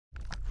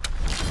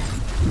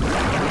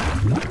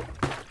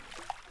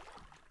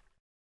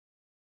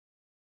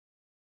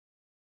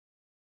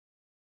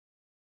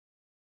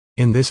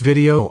In this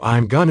video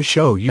I'm gonna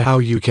show you how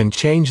you can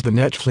change the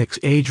Netflix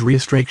age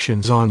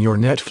restrictions on your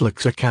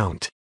Netflix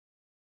account.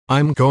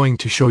 I'm going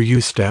to show you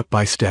step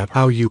by step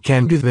how you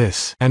can do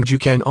this, and you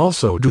can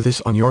also do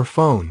this on your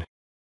phone.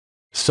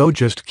 So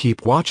just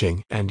keep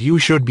watching and you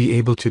should be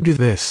able to do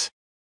this.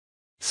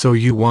 So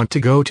you want to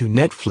go to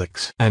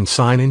Netflix and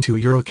sign into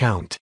your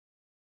account.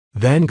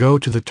 Then go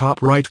to the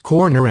top right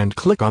corner and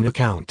click on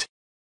Account.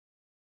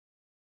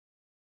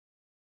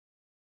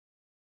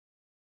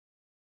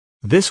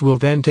 This will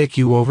then take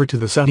you over to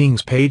the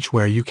settings page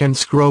where you can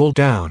scroll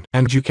down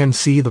and you can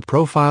see the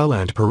profile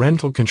and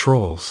parental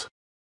controls.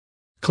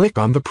 Click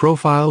on the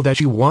profile that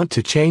you want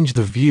to change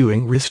the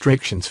viewing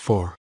restrictions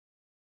for.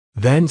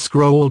 Then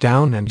scroll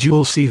down and you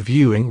will see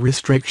viewing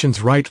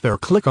restrictions right there.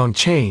 Click on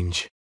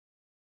Change.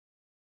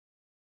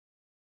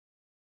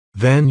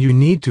 Then you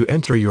need to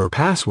enter your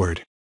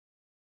password.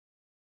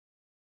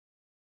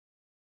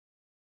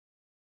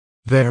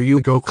 There you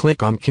go.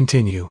 Click on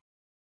Continue.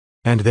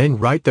 And then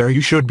right there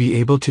you should be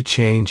able to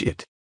change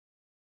it.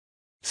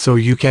 So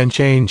you can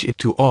change it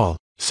to all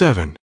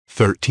 7,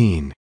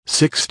 13,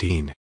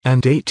 16,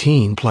 and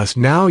 18 plus.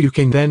 Now you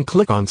can then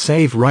click on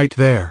Save right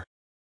there.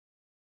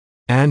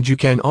 And you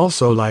can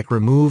also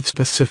remove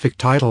specific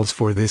titles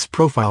for this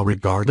profile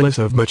regardless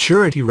of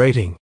maturity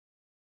rating.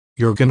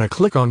 You're gonna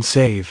click on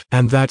Save,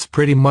 and that's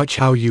pretty much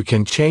how you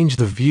can change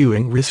the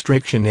viewing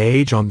restriction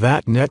age on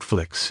that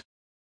Netflix.